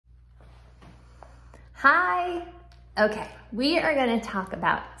Hi. Okay, we are going to talk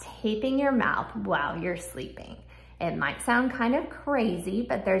about taping your mouth while you're sleeping. It might sound kind of crazy,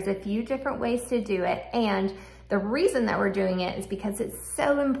 but there's a few different ways to do it. And the reason that we're doing it is because it's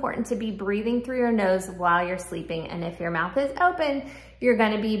so important to be breathing through your nose while you're sleeping. And if your mouth is open, you're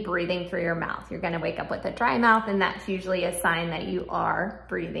going to be breathing through your mouth. You're going to wake up with a dry mouth, and that's usually a sign that you are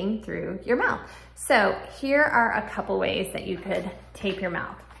breathing through your mouth. So here are a couple ways that you could tape your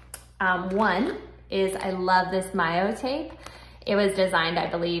mouth. One is, I love this Myo tape. It was designed,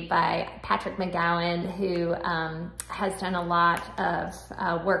 I believe, by Patrick McGowan, who has done a lot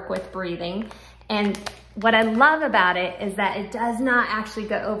of work with breathing. And what I love about it is that it does not actually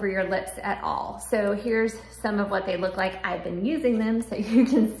go over your lips at all. So here's some of what they look like. I've been using them so you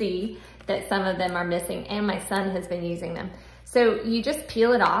can see that some of them are missing, and my son has been using them. So you just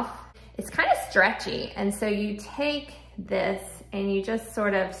peel it off. It's kind of stretchy, and so you take this and you just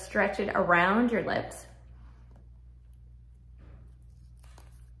sort of stretch it around your lips.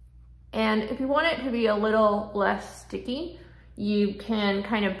 And if you want it to be a little less sticky, you can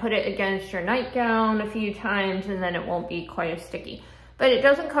kind of put it against your nightgown a few times and then it won't be quite as sticky. But it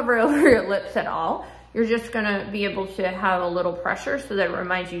doesn't cover over your lips at all. You're just gonna be able to have a little pressure so that it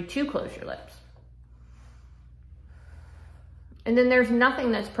reminds you to close your lips. And then there's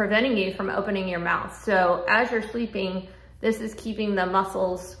nothing that's preventing you from opening your mouth. So as you're sleeping, this is keeping the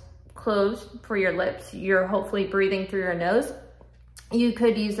muscles closed for your lips. You're hopefully breathing through your nose. You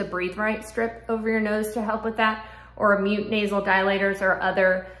could use a breathe right strip over your nose to help with that, or mute nasal dilators or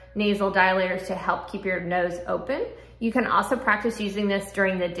other nasal dilators to help keep your nose open. You can also practice using this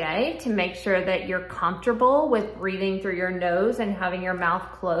during the day to make sure that you're comfortable with breathing through your nose and having your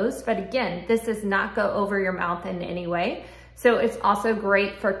mouth closed. But again, this does not go over your mouth in any way. So it's also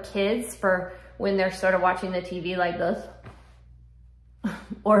great for kids for when they're sort of watching the TV like this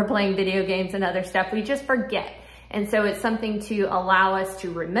or playing video games and other stuff. We just forget. And so it's something to allow us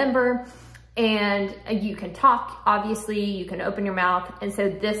to remember. And you can talk, obviously, you can open your mouth. And so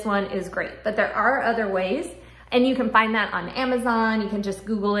this one is great. But there are other ways, and you can find that on Amazon. You can just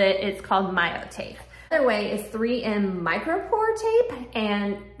Google it. It's called Myo tape. Another way is 3M micropore tape.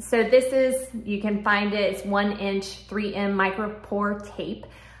 And so this is, you can find it, it's 1-inch 3M micropore tape.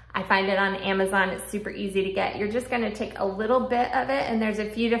 I find it on Amazon. It's super easy to get. You're just gonna take a little bit of it, and there's a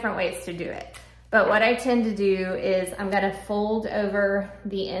few different ways to do it. But what I tend to do is I'm gonna fold over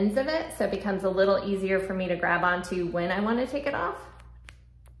the ends of it so it becomes a little easier for me to grab onto when I wanna take it off.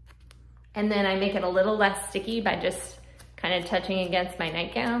 And then I make it a little less sticky by just kind of touching against my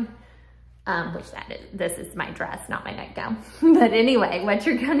nightgown, this is my dress, not my nightgown. But anyway, what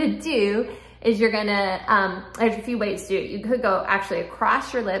you're gonna do is you're gonna, there's a few ways to do it. You could go actually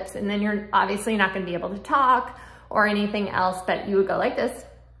across your lips, and then you're obviously not gonna be able to talk or anything else, but you would go like this.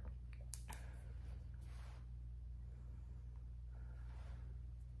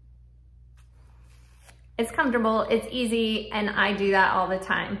 It's comfortable, it's easy, and I do that all the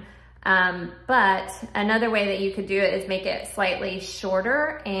time. But another way that you could do it is make it slightly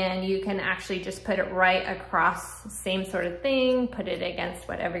shorter, and you can actually just put it right across, same sort of thing, put it against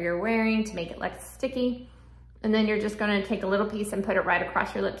whatever you're wearing to make it less sticky. And then you're just gonna take a little piece and put it right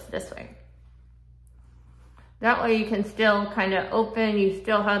across your lips this way. That way you can still kind of open, you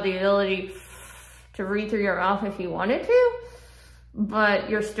still have the ability to breathe through your mouth if you wanted to, but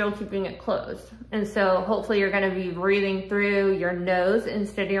you're still keeping it closed. And so hopefully you're gonna be breathing through your nose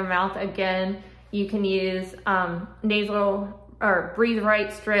instead of your mouth. Again, you can use nasal or breathe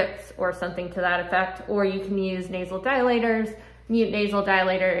right strips or something to that effect, or you can use nasal dilators. Mute nasal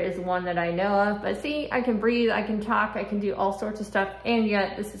dilator is one that I know of, but see, I can breathe, I can talk, I can do all sorts of stuff, and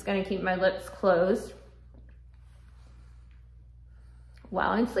yet this is gonna keep my lips closed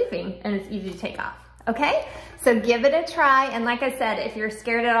while I'm sleeping, and it's easy to take off. Okay, so give it a try. And like I said, if you're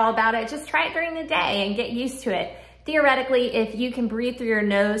scared at all about it, just try it during the day and get used to it. Theoretically, if you can breathe through your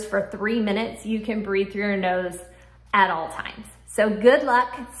nose for 3 minutes, you can breathe through your nose at all times. So good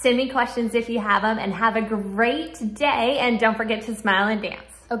luck. Send me questions if you have them, and have a great day. And don't forget to smile and dance.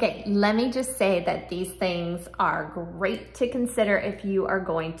 Okay, let me just say that these things are great to consider if you are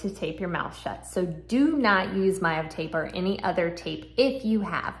going to tape your mouth shut. So do not use Myo tape or any other tape if you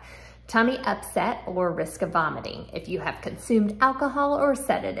have tummy upset or risk of vomiting, if you have consumed alcohol or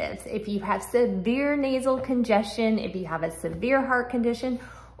sedatives, if you have severe nasal congestion, if you have a severe heart condition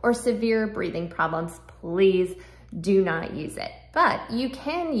or severe breathing problems, please do not use it. But you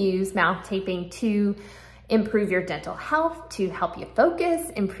can use mouth taping to improve your dental health, to help you focus,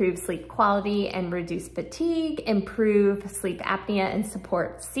 improve sleep quality and reduce fatigue, improve sleep apnea and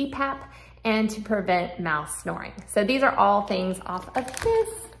support CPAP, and to prevent mouth snoring. So these are all things off of this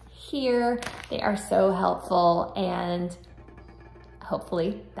here. They are so helpful, and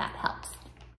hopefully that helps.